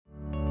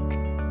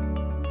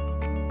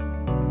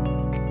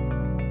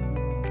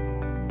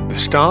The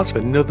start of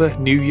another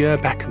new year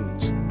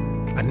beckons,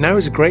 and now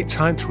is a great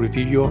time to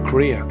review your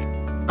career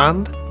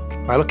and,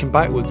 by looking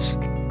backwards,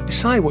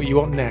 decide what you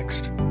want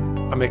next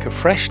and make a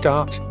fresh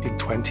start in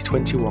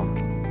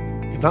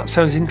 2021. If that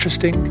sounds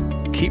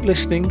interesting, keep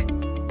listening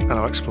and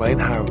I'll explain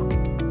how.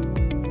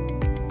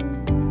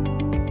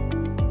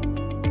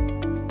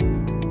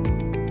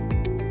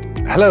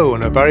 Hello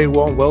and a very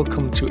warm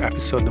welcome to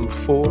episode number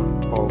 4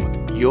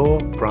 of Your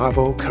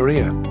Bravo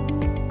Career.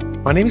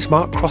 My name is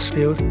Mark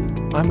Crossfield.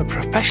 I'm a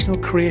professional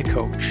career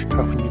coach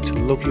helping you to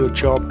love your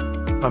job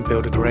and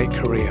build a great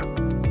career.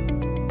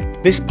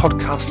 This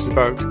podcast is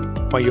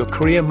about why your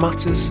career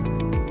matters,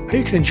 how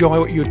you can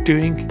enjoy what you're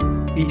doing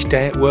each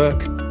day at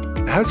work,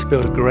 and how to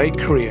build a great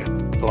career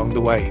along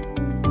the way.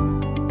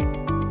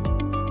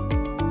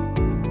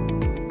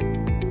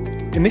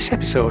 In this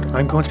episode,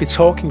 I'm going to be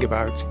talking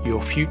about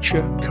your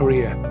future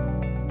career,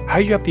 how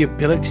you have the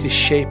ability to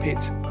shape it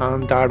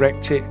and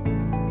direct it,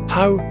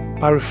 how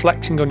by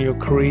reflecting on your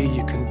career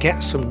you can get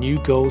some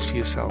new goals for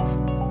yourself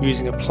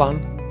using a plan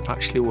that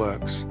actually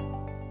works.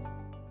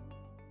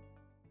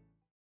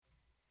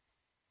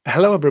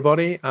 Hello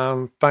everybody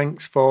and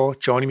thanks for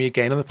joining me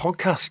again on the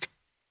podcast.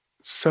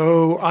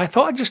 So I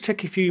thought I'd just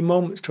take a few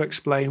moments to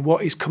explain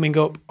what is coming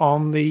up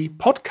on the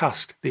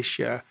podcast this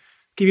year,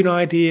 give you an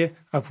idea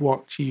of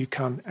what you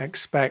can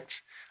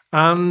expect.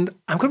 And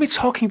I'm going to be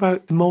talking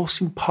about the most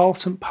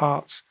important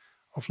parts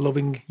of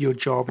loving your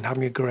job and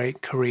having a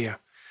great career,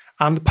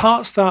 and the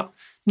parts that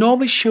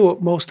normally show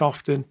up most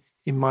often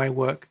in my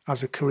work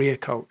as a career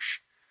coach.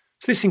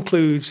 So this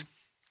includes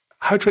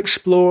how to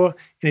explore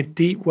in a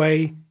deep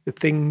way the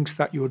things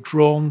that you're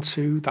drawn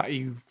to, that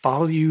you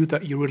value,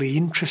 that you're really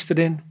interested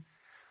in,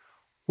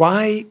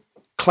 why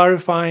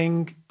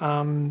clarifying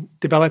and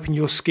developing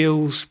your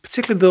skills,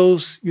 particularly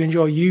those you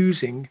enjoy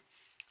using,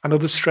 and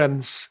other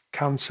strengths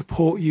can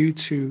support you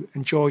to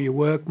enjoy your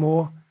work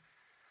more,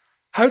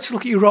 how to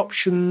look at your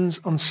options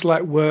and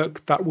select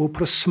work that will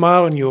put a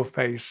smile on your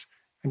face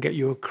and get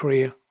your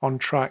career on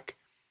track,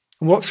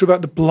 and what's true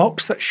about the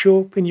blocks that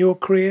show up in your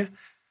career,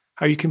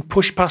 how you can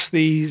push past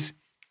these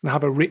and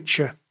have a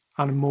richer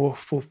and more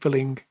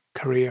fulfilling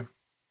career.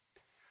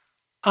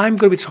 I'm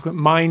going to be talking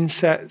about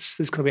mindsets.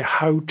 There's going to be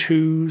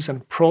how-tos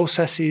and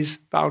processes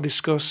that I'll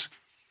discuss.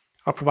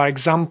 I'll provide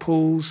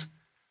examples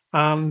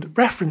and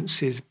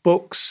references,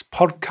 books,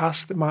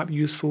 podcasts that might be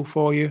useful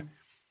for you,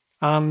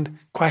 and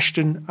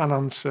question and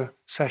answer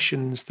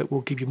sessions that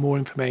will give you more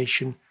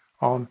information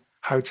on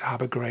how to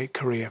have a great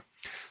career.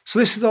 So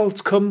this is all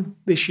to come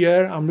this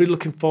year. I'm really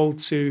looking forward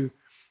to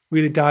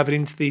really diving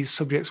into these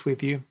subjects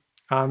with you,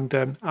 and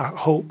I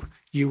hope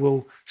you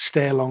will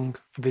stay along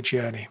for the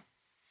journey.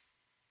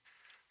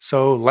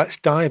 So let's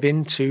dive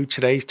into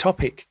today's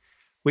topic,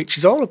 which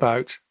is all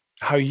about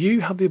how you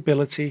have the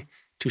ability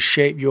to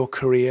shape your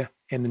career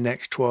in the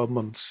next 12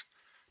 months,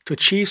 to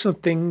achieve some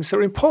things that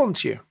are important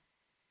to you.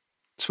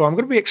 So I'm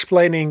going to be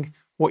explaining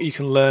what you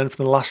can learn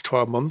from the last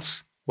 12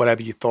 months,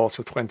 whatever you thought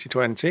of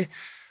 2020,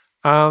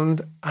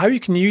 and how you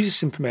can use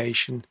this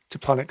information to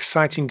plan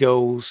exciting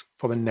goals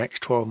for the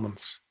next 12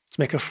 months, to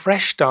make a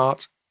fresh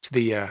start to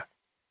the year.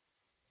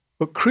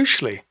 But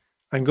crucially,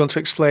 I'm going to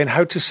explain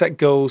how to set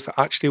goals that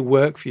actually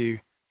work for you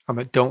and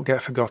that don't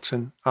get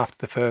forgotten after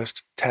the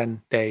first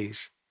 10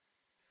 days.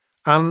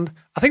 And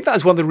I think that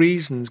is one of the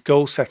reasons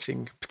goal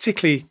setting,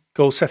 particularly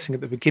goal setting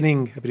at the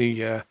beginning of a new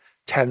year,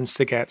 tends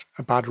to get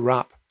a bad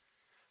rap.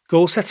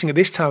 Goal setting at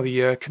this time of the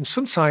year can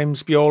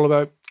sometimes be all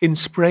about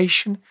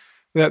inspiration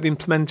without the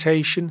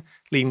implementation,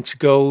 leading to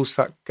goals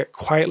that get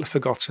quietly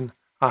forgotten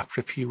after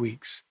a few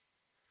weeks.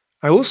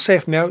 I will say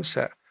from the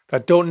outset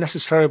that I don't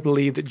necessarily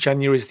believe that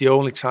January is the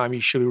only time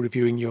you should be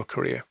reviewing your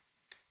career.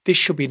 This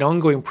should be an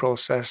ongoing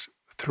process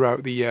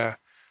throughout the year,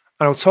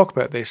 and I'll talk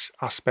about this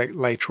aspect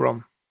later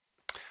on.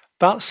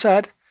 That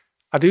said,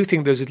 I do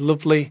think there's a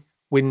lovely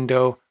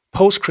window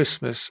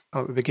post-Christmas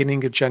and at the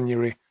beginning of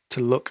January to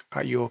look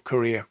at your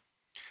career.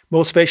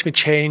 Motivation for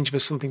change for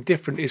something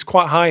different is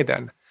quite high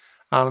then,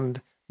 and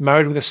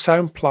married with a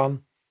sound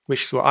plan,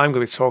 which is what I'm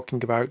going to be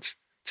talking about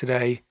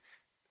today,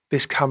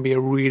 this can be a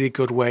really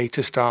good way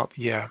to start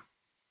the year.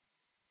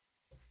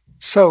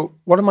 So,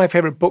 one of my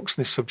favourite books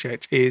on this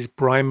subject is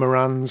Brian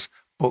Moran's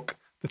book,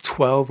 The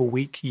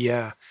 12-Week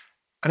Year.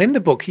 And in the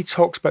book, he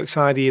talks about this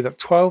idea that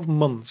 12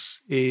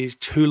 months is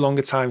too long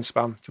a time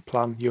span to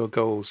plan your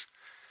goals.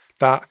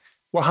 That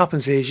what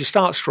happens is you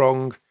start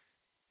strong,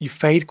 you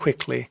fade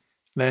quickly,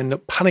 and then end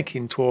up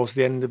panicking towards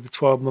the end of the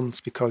 12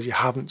 months because you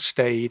haven't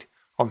stayed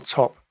on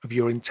top of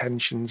your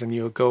intentions and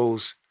your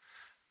goals.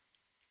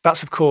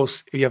 That's, of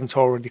course, if you haven't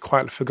already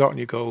quietly forgotten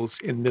your goals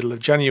in the middle of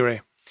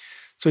January.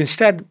 So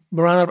instead,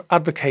 Moran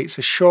advocates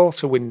a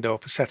shorter window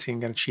for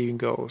setting and achieving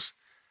goals.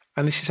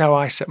 And this is how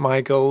I set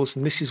my goals,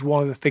 and this is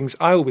one of the things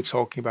I will be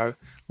talking about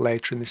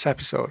later in this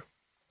episode.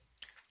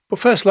 But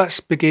first, let's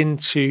begin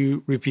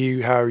to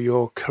review how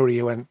your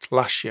career went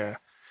last year.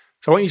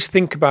 So I want you to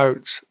think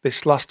about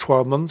this last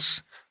 12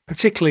 months,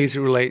 particularly as it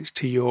relates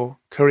to your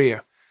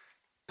career,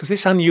 because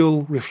this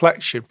annual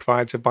reflection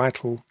provides a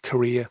vital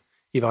career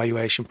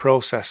evaluation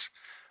process.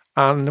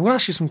 And I'm going to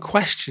ask you some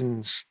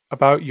questions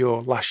about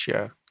your last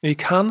year. You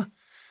can,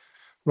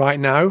 right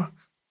now,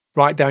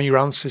 write down your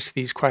answers to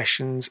these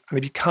questions. And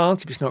if you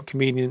can't, if it's not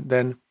convenient,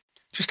 then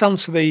just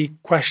answer the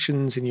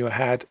questions in your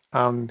head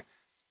and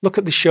look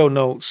at the show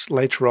notes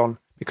later on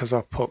because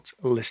I've put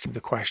a list of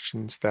the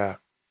questions there.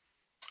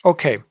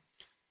 Okay,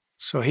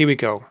 so here we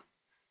go.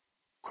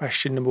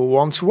 Question number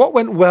 1. So what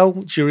went well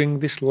during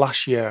this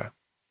last year?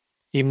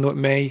 Even though it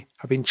may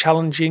have been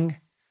challenging,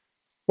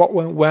 what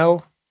went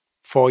well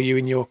for you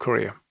in your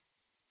career?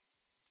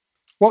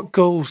 What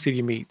goals did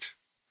you meet?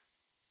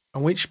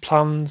 And which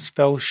plans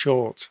fell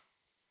short?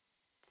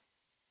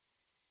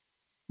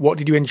 What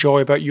did you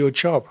enjoy about your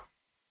job?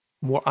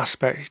 And what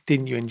aspects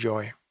didn't you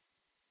enjoy?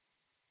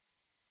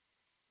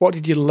 What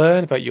did you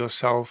learn about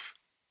yourself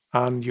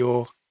and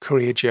your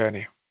career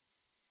journey?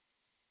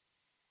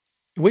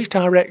 In which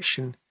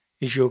direction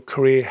is your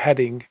career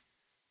heading,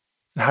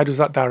 and how does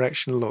that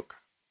direction look?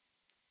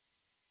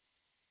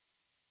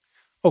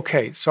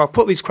 Okay, so I'll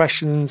put these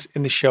questions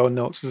in the show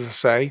notes, as I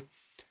say,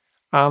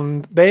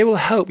 and they will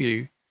help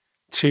you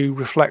to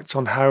reflect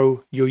on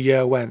how your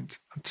year went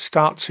and to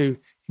start to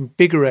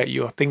invigorate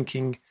your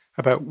thinking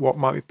about what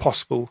might be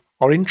possible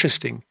or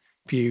interesting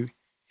for you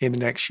in the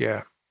next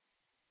year.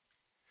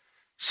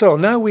 So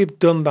now we've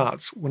done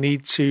that, we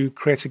need to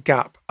create a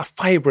gap, a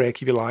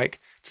firebreak if you like,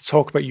 to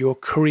talk about your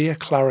career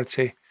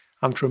clarity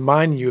and to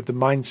remind you of the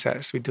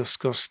mindsets we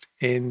discussed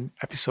in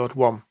episode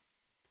 1.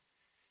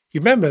 You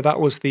remember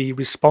that was the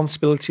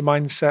responsibility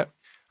mindset,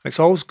 and it's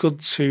always good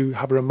to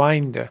have a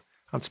reminder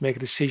and to make a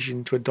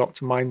decision to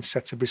adopt a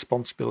mindset of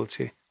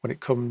responsibility when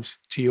it comes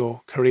to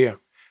your career,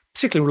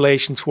 particularly in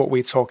relation to what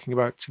we're talking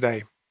about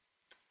today.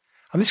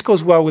 And this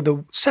goes well with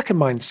the second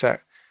mindset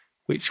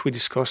which we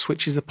discussed,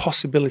 which is the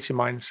possibility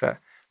mindset,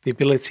 the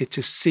ability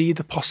to see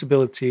the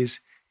possibilities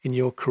in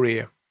your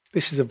career.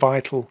 This is a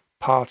vital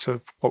part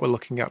of what we're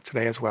looking at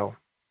today as well.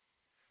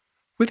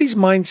 With these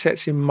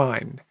mindsets in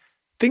mind,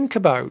 think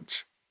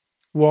about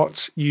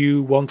what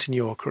you want in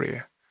your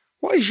career.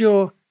 What is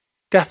your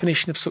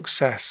definition of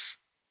success?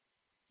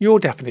 Your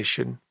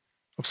definition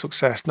of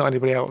success, not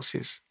anybody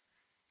else's.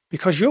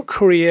 Because your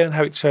career and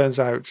how it turns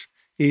out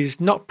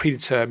is not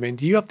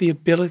predetermined. You have the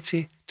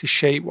ability to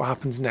shape what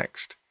happens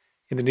next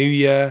in the new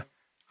year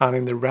and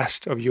in the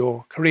rest of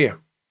your career.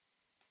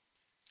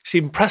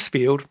 Stephen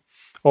Pressfield,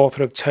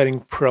 author of Turning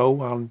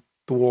Pro and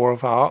The War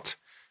of Art,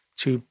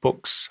 2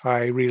 books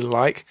I really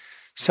like,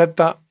 said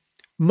that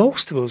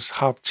most of us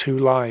have 2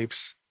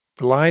 lives,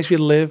 the lives we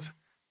live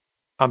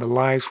and the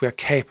lives we are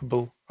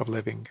capable of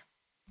living,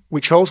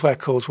 which also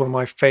echoes one of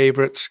my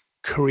favourite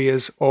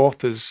careers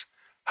authors,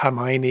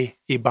 Hermione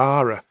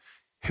Ibarra,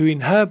 who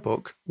in her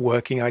book,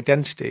 Working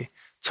Identity,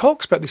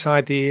 talks about this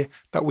idea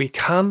that we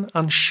can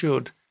and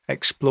should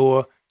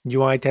explore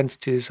new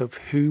identities of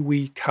who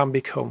we can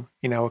become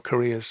in our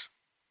careers.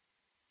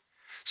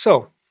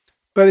 So,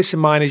 bear this in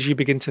mind as you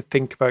begin to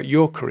think about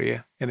your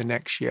career in the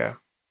next year.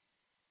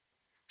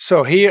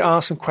 So here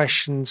are some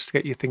questions to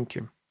get you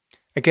thinking.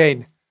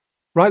 Again,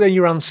 write down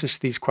your answers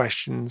to these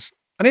questions,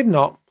 and if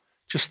not,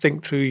 just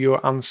think through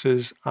your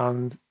answers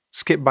and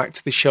skip back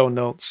to the show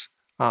notes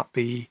at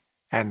the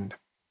end.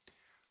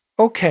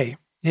 Okay,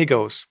 here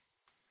goes.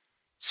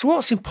 So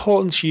what's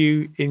important to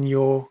you in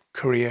your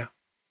career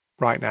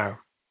right now?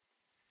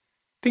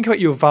 Think about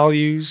your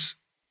values,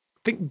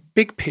 think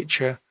big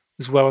picture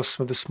as well as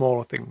some of the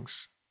smaller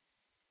things.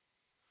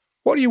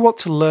 What do you want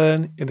to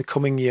learn in the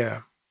coming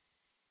year?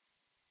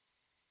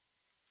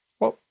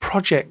 What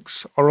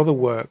projects or other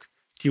work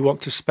do you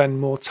want to spend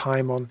more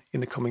time on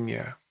in the coming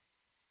year?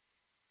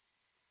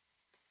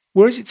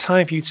 Where is it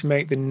time for you to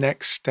make the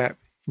next step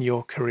in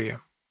your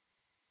career?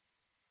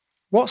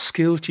 What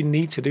skills do you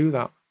need to do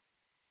that?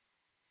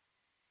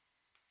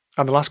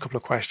 And the last couple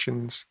of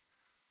questions,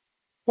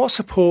 what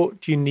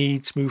support do you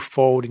need to move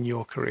forward in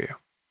your career?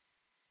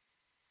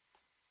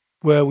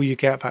 Where will you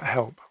get that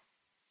help?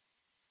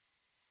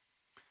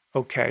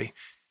 Okay,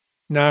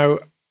 now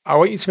I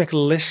want you to make a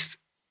list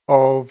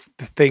of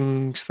the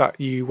things that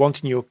you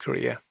want in your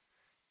career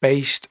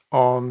based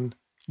on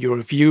your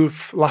review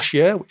of last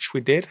year, which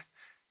we did,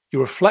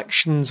 your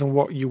reflections on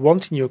what you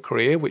want in your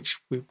career, which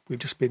we've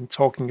just been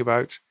talking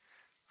about,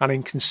 and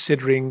in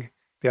considering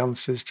the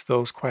answers to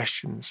those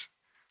questions.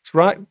 So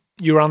write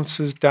your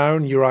answers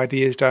down, your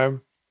ideas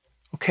down.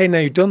 Okay, now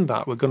you've done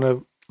that, we're going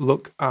to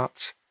look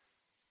at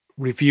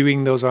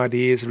reviewing those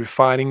ideas,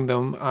 refining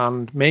them,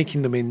 and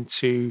making them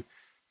into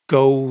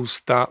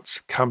goals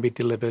that can be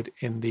delivered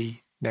in the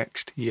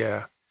next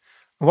year.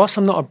 And whilst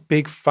I'm not a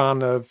big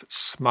fan of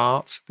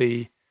SMART,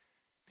 the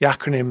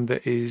acronym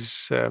that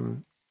is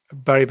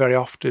very, very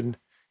often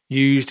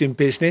used in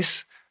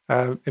business,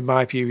 in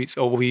my view, it's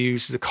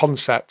overused as a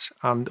concept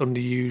and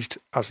underused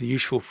as a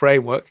useful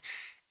framework.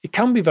 It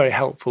can be very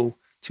helpful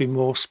to be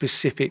more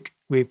specific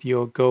with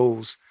your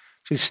goals.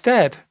 So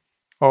instead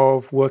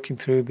of working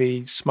through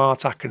the SMART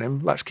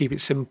acronym, let's keep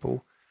it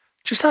simple.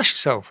 Just ask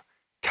yourself,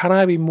 can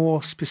I be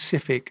more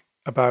specific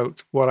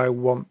about what I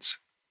want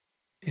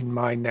in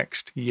my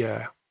next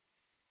year?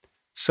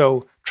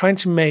 So trying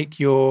to make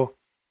your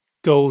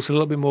goals a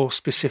little bit more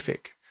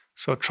specific.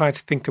 So try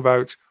to think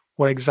about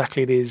what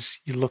exactly it is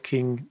you're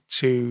looking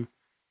to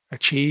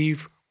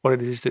achieve, what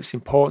it is that's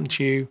important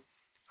to you,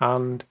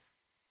 and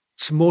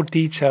some more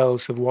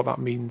details of what that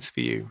means for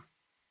you.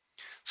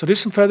 So do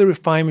some further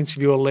refinements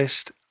of your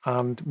list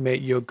and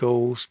make your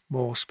goals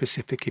more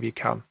specific if you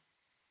can.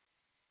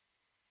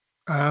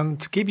 And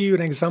to give you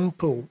an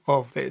example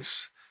of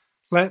this,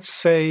 let's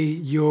say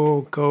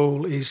your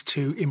goal is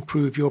to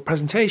improve your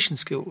presentation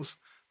skills,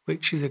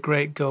 which is a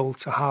great goal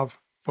to have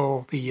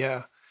for the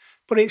year.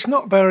 But it's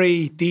not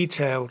very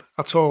detailed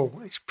at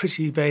all. It's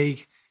pretty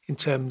vague in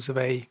terms of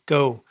a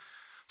goal.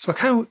 So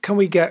how can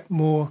we get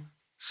more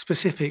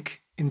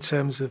specific in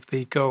terms of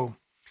the goal?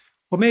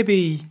 Well,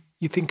 maybe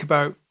you think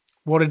about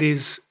what it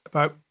is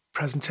about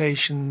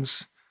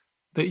presentations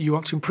that you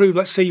want to improve.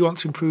 Let's say you want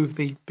to improve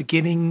the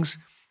beginnings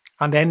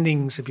and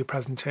endings of your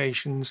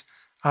presentations,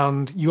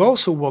 and you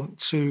also want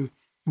to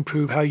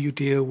improve how you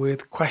deal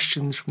with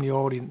questions from the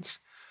audience.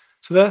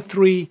 So there are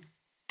 3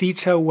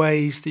 detailed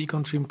ways that you're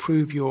going to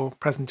improve your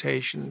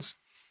presentations.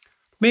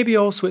 Maybe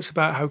also it's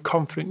about how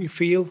confident you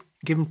feel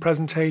given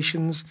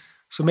presentations.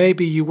 So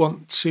maybe you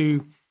want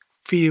to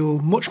feel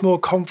much more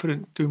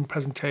confident doing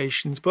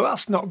presentations, but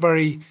that's not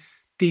very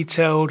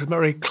detailed, not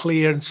very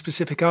clear and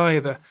specific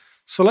either.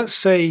 So let's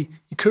say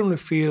you currently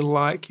feel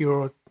like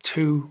you're a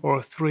 2 or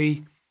a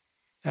 3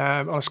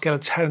 on a scale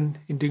of 10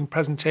 in doing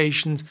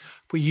presentations,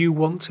 but you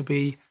want to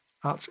be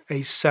at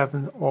a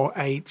 7 or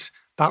 8.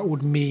 That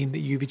would mean that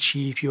you've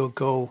achieved your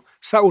goal.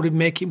 So that would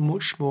make it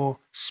much more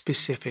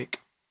specific.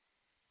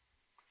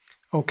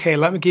 Okay,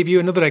 let me give you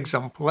another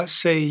example. Let's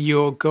say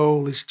your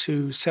goal is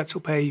to set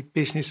up a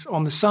business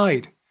on the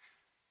side.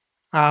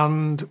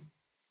 And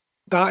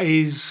that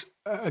is,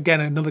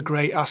 again, another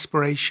great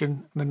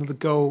aspiration and another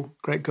goal,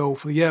 great goal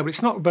for the year. But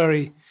it's not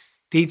very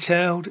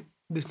detailed.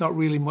 There's not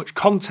really much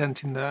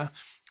content in there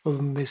other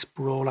than this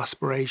broad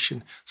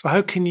aspiration. So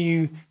how can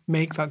you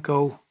make that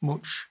goal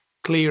much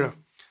clearer?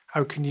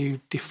 How can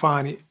you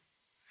define it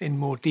in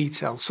more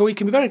detail? So it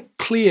can be very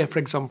clear, for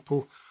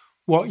example,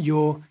 what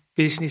your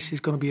business is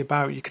going to be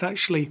about. You can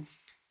actually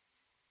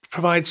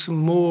provide some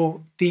more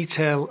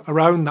detail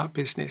around that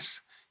business,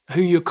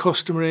 who your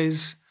customer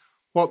is,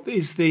 what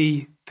is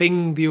the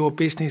thing that your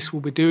business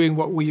will be doing,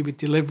 what will you be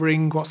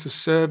delivering, what's the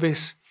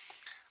service,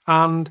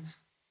 and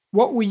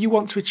what will you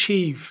want to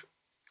achieve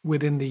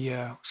within the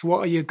year. So what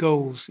are your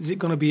goals? Is it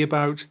going to be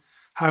about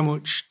how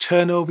much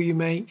turnover you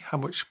make, how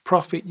much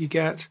profit you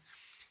get?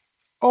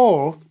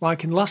 Or,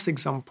 like in the last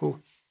example,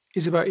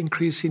 is about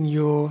increasing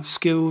your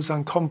skills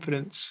and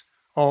confidence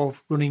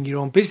of running your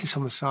own business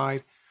on the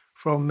side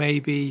from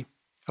maybe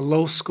a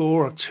low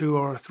score, a 2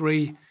 or a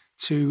 3,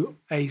 to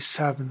a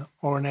 7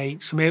 or an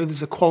 8. So maybe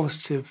there's a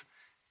qualitative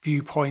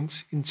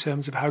viewpoint in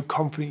terms of how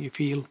confident you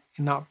feel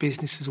in that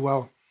business as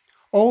well.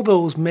 All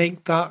those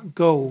make that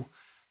goal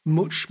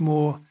much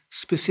more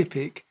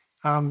specific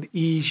and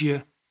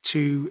easier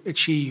to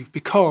achieve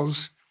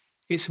because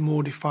it's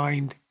more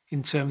defined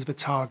in terms of a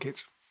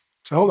target.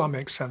 So I hope that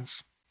makes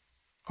sense.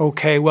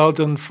 Okay, well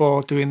done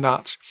for doing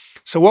that.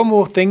 So one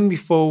more thing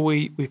before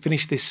we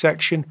finish this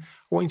section.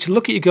 I want you to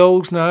look at your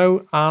goals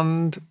now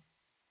and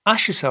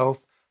ask yourself,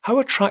 how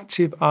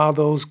attractive are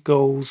those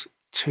goals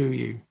to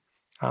you?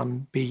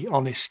 And be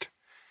honest.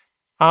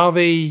 Are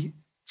they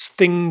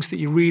things that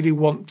you really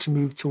want to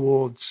move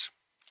towards?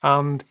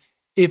 And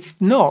if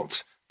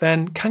not,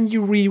 then can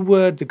you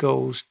reword the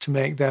goals to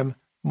make them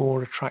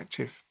more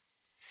attractive?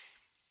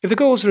 If the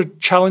goals are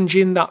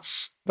challenging,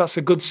 that's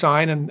a good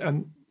sign,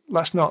 and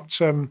let's not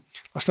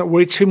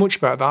worry too much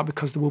about that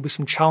because there will be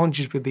some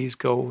challenges with these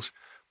goals.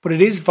 But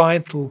it is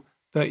vital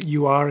that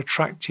you are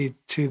attracted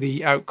to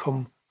the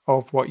outcome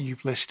of what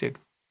you've listed.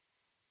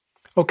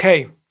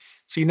 Okay,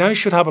 so you now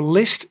should have a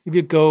list of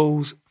your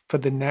goals for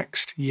the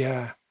next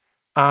year.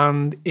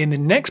 And in the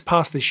next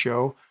part of the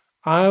show,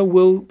 I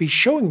will be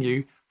showing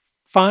you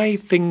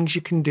 5 things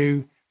you can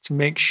do to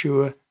make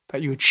sure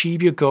that you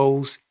achieve your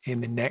goals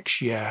in the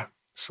next year.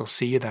 So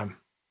see you then.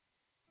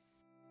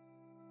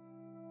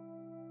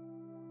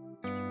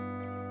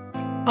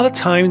 Are there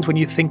times when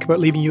you think about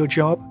leaving your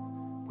job,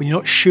 when you're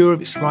not sure if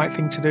it's the right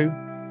thing to do?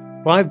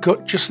 Well, I've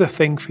got just the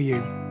thing for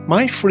you.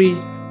 My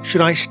free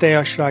Should I Stay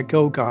or Should I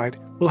Go guide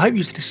will help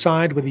you to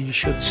decide whether you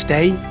should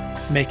stay,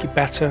 make it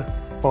better,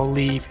 or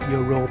leave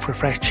your role for a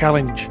fresh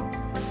challenge.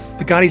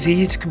 The guide is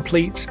easy to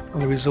complete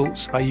and the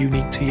results are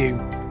unique to you.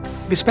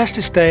 If it's best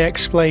to stay, I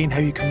explain how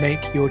you can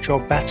make your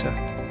job better.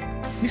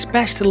 If it's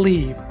best to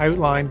leave, I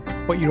outline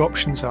what your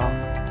options are,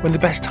 when the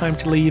best time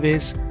to leave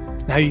is,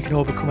 and how you can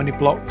overcome any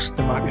blocks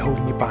that might be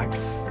holding you back.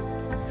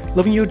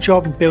 Loving your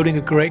job and building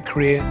a great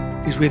career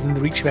is within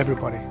the reach of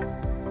everybody.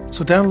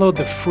 So download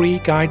the free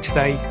guide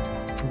today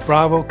from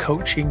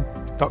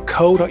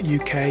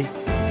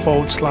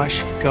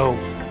bravocoaching.co.uk/go.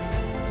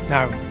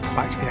 Now,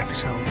 back to the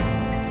episode.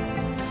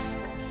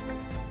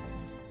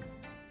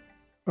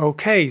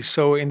 Okay,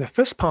 so in the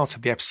first part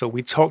of the episode,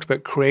 we talked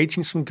about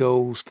creating some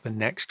goals for the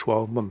next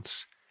 12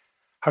 months.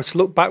 How to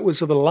look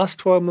backwards over the last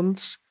 12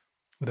 months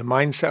with a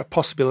mindset of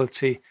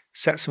possibility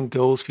set some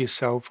goals for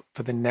yourself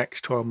for the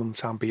next 12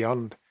 months and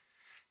beyond.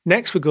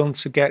 Next, we're going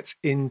to get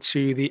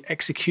into the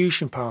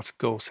execution part of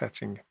goal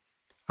setting.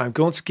 I'm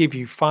going to give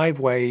you 5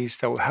 ways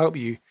that will help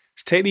you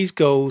to take these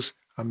goals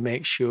and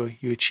make sure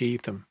you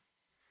achieve them.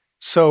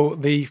 So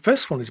the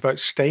first one is about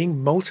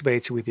staying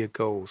motivated with your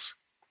goals.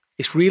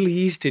 It's really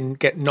easy to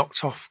get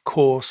knocked off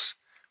course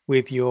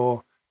with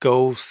your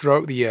goals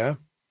throughout the year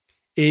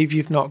if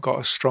you've not got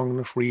a strong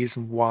enough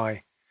reason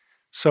why.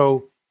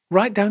 So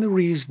write down the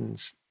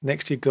reasons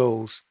next to your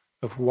goals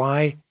of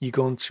why you're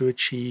going to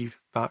achieve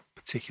that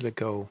particular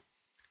goal.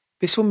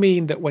 This will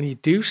mean that when you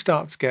do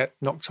start to get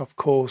knocked off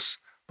course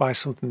by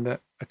something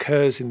that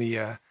occurs in the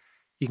year,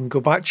 you can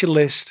go back to your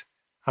list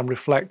and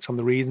reflect on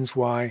the reasons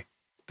why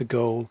the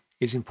goal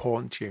is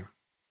important to you.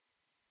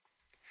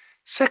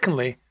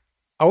 Secondly,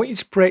 I want you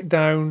to break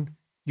down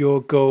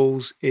your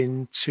goals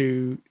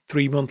into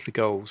 3 monthly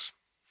goals.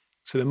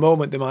 So at the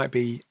moment, there might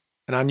be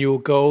an annual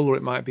goal, or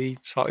it might be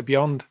slightly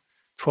beyond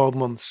 12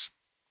 months.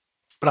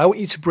 But I want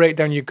you to break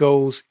down your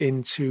goals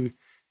into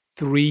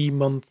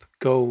 3-month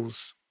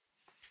goals.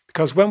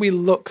 Because when we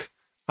look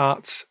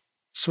at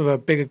some of our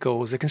bigger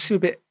goals, they can seem a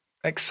bit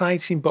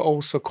exciting, but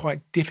also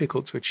quite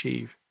difficult to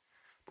achieve.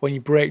 But when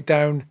you break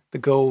down the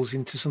goals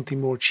into something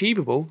more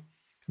achievable,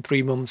 and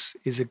 3 months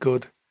is a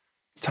good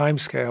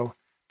timescale,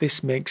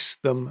 this makes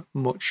them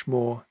much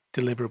more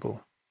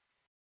deliverable.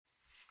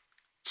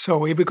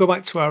 So if we go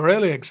back to our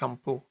earlier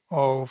example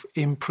of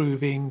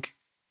improving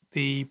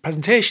the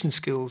presentation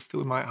skills that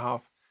we might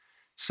have.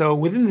 So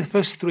within the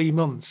first 3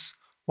 months,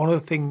 one of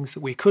the things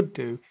that we could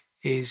do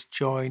is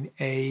join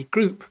a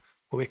group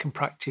where we can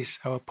practice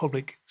our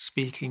public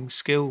speaking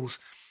skills.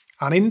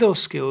 And in those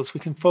skills, we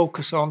can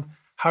focus on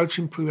how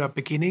to improve our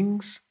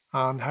beginnings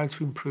and how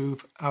to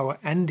improve our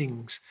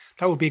endings.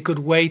 That would be a good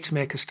way to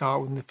make a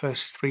start within the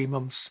first 3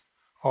 months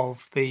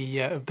of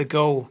the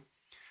goal.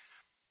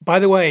 By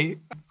the way,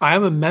 I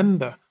am a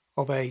member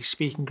of a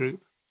speaking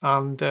group,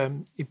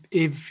 and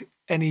if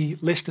any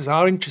listeners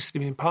are interested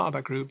in being part of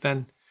that group,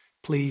 then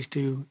please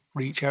do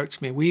reach out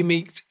to me. We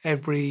meet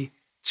every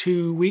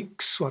 2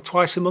 weeks or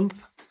twice a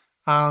month,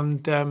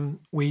 and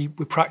we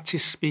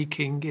practice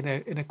speaking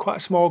in a quite a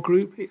small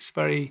group. It's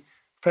very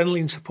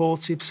friendly and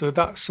supportive. So if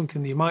that's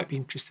something that you might be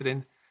interested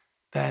in,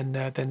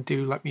 then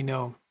do let me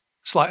know.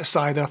 Slight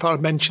aside, I thought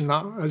I'd mention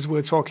that as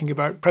we're talking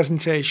about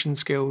presentation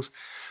skills.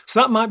 So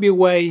that might be a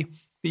way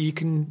that you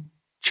can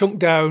chunk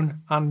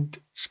down and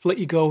split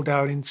your goal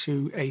down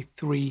into a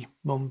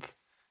 3-month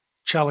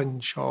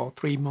challenge or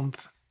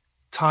 3-month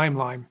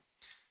timeline.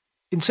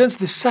 In terms of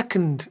the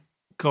second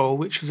goal,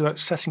 which was about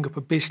setting up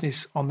a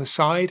business on the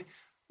side,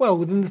 well,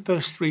 within the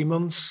first 3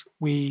 months,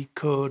 we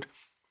could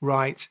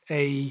write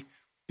a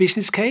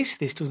business case.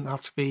 This doesn't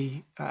have to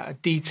be a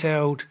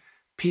detailed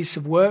piece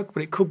of work,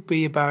 but it could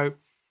be about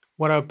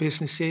what our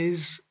business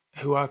is,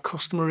 who our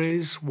customer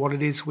is, what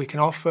it is we can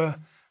offer,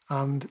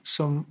 and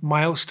some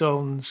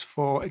milestones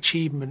for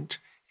achievement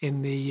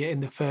in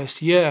the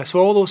first year. So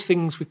all those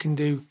things we can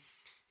do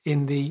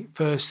in the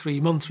first 3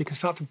 months, we can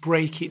start to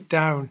break it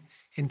down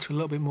into a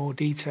little bit more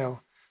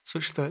detail,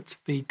 such that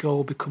the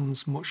goal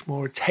becomes much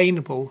more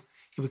attainable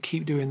if we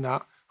keep doing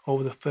that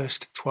over the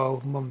first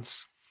 12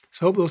 months.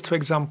 So I hope those 2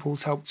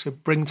 examples help to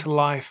bring to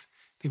life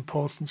the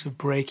importance of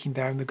breaking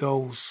down the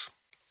goals.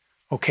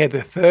 Okay,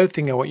 the third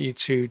thing I want you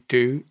to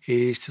do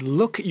is to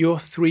look at your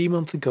 3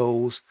 monthly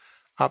goals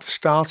at the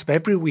start of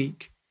every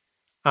week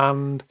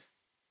and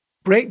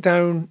break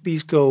down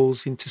these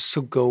goals into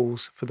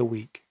sub-goals for the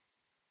week.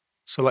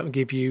 So let me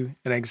give you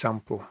an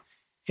example.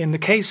 In the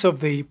case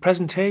of the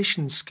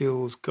presentation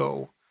skills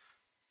goal,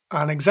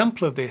 an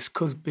example of this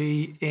could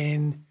be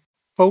in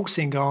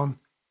focusing on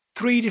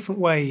 3 different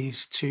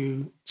ways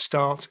to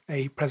start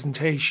a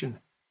presentation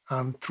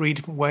and 3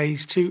 different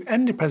ways to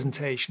end a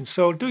presentation.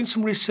 So doing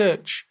some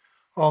research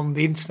on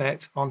the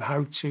internet on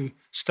how to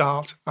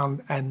start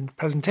and end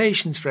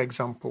presentations, for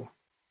example.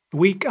 The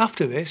week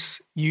after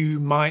this, you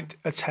might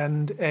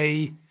attend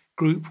a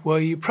group where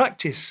you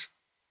practice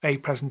a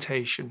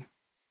presentation.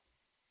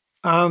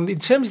 And in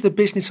terms of the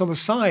business on the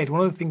side,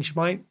 one of the things you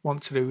might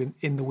want to do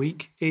in the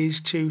week is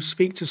to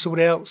speak to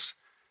somebody else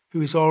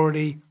who is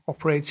already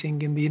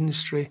operating in the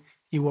industry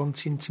you're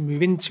wanting to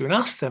move into and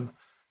ask them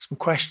some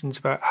questions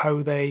about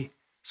how they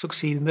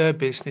succeed in their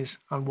business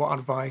and what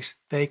advice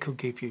they could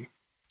give you.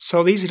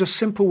 So these are just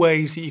simple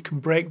ways that you can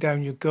break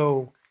down your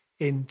goal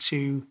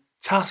into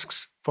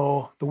tasks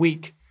for the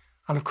week.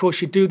 And of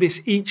course, you do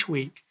this each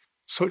week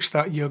such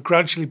that you're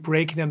gradually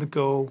breaking down the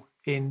goal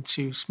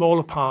into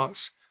smaller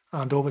parts,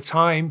 and over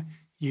time,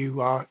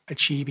 you are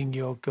achieving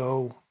your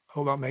goal.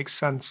 Hope that makes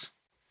sense.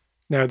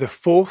 Now, the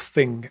fourth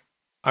thing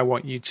I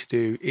want you to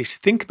do is to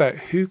think about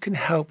who can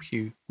help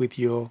you with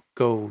your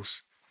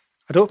goals.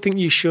 I don't think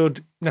you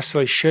should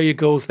necessarily share your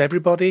goals with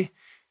everybody.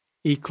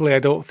 Equally, I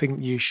don't think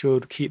you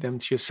should keep them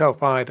to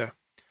yourself either.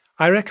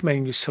 I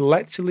recommend you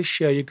selectively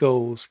share your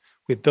goals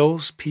with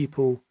those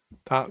people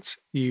that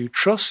you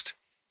trust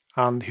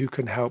and who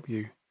can help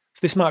you. So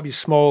this might be a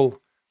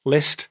small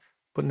list,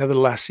 but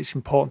nevertheless, it's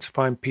important to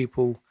find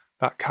people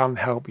that can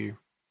help you.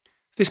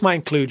 This might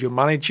include your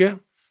manager,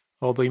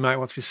 although you might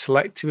want to be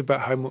selective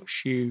about how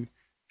much you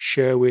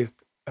share with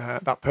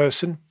that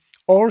person,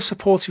 or a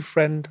supportive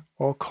friend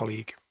or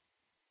colleague.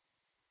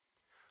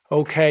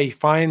 Okay,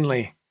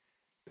 finally,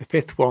 the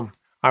fifth one.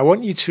 I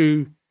want you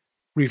to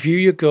review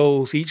your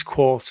goals each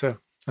quarter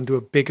and do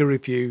a bigger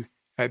review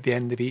at the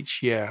end of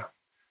each year.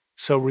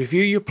 So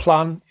review your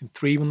plan in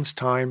 3 months'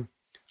 time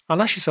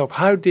and ask yourself,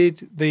 how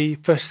did the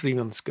first 3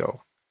 months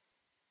go?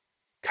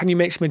 Can you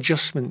make some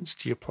adjustments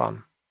to your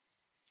plan?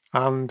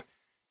 And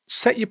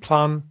set your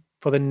plan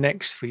for the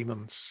next 3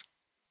 months.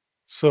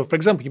 So, for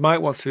example, you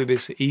might want to do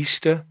this at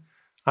Easter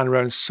and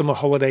around summer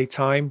holiday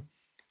time,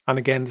 and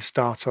again the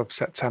start of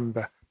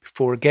September,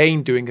 before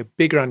again doing a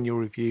bigger annual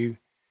review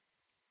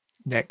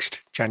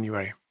next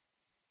January.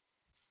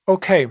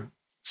 Okay,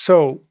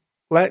 so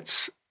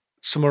let's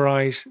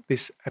summarize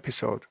this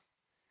episode.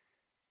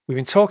 We've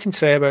been talking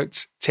today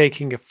about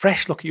taking a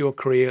fresh look at your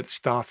career at the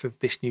start of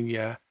this new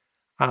year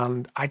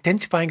and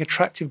identifying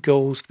attractive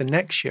goals for the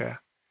next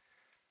year.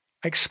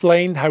 I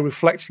explained how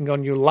reflecting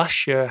on your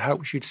last year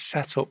helps you to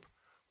set up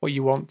what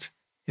you want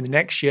in the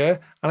next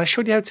year, and I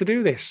showed you how to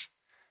do this.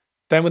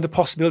 Then with the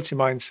possibility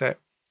mindset,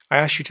 I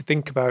asked you to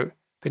think about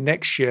the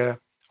next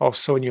year or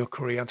so in your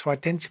career and to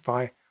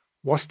identify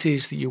what it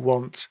is that you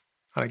want.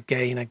 And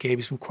again, I gave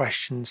you some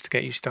questions to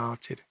get you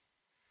started.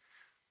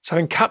 So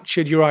having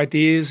captured your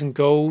ideas and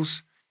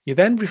goals, you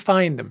then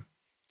refine them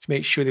to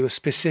make sure they were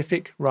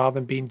specific rather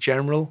than being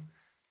general,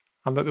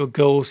 and that they were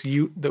goals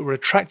that were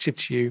attractive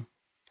to you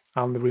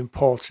and that were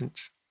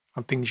important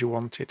and things you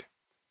wanted.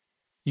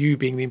 You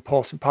being the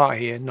important part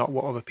here, not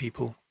what other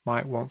people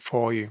might want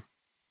for you.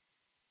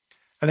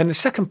 And then the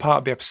second part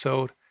of the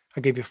episode, I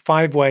gave you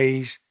 5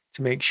 ways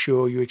to make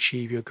sure you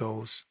achieve your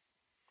goals.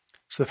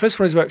 So the first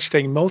one is about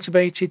staying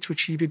motivated to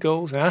achieve your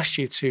goals. And I asked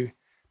you to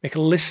make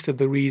a list of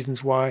the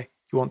reasons why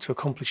you want to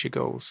accomplish your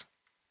goals.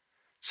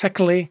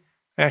 Secondly,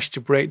 I asked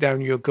you to break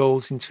down your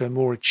goals into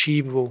more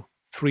achievable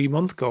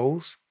 3-month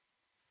goals.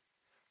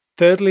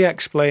 Thirdly, I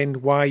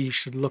explained why you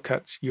should look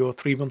at your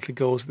 3 monthly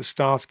goals at the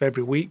start of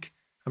every week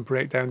and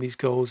break down these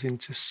goals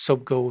into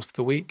sub-goals for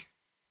the week.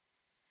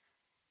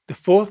 The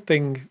fourth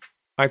thing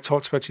I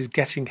talked about is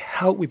getting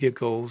help with your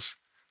goals,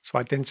 so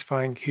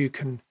identifying who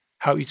can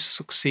help you to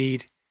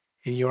succeed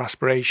in your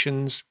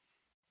aspirations.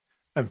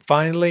 And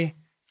finally,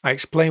 I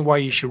explained why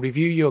you should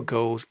review your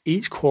goals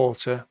each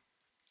quarter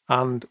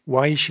and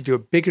why you should do a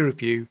bigger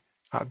review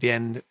at the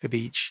end of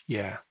each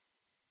year.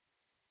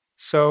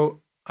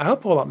 So I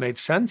hope all that made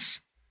sense.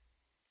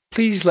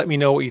 Please let me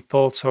know what you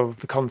thought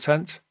of the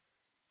content.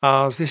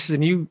 As this is a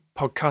new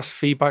podcast,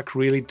 feedback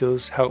really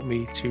does help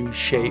me to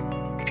shape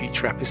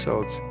future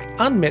episodes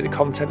and make the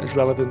content as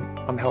relevant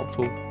and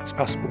helpful as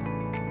possible.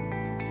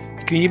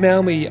 You can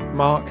email me at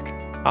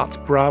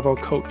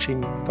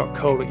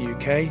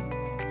mark@bravocoaching.co.uk,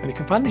 and you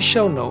can find the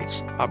show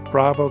notes at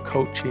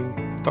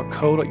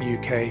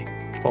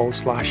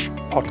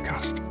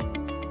bravocoaching.co.uk/podcast.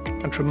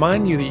 And to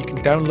remind you that you can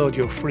download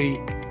your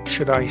free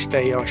Should I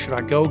Stay or Should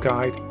I Go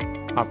guide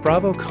at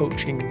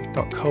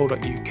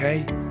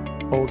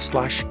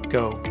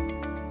bravocoaching.co.uk/go.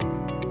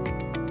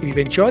 If you've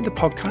enjoyed the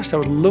podcast, I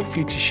would love for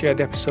you to share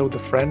the episode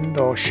with a friend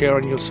or share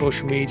on your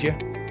social media.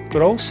 It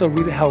would also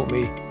really help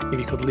me if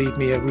you could leave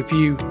me a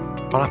review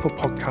on Apple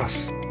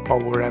Podcasts or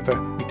wherever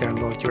you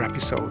download your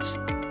episodes.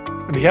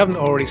 And if you haven't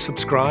already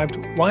subscribed,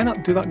 why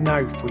not do that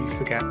now before you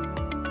forget?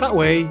 That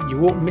way you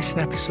won't miss an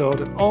episode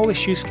and all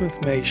this useful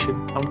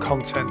information and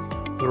content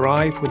will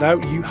arrive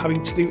without you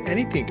having to do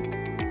anything.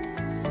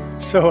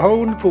 So have a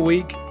wonderful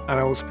week, and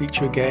I will speak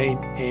to you again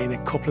in a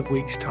couple of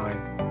weeks' time.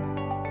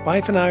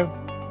 Bye for now.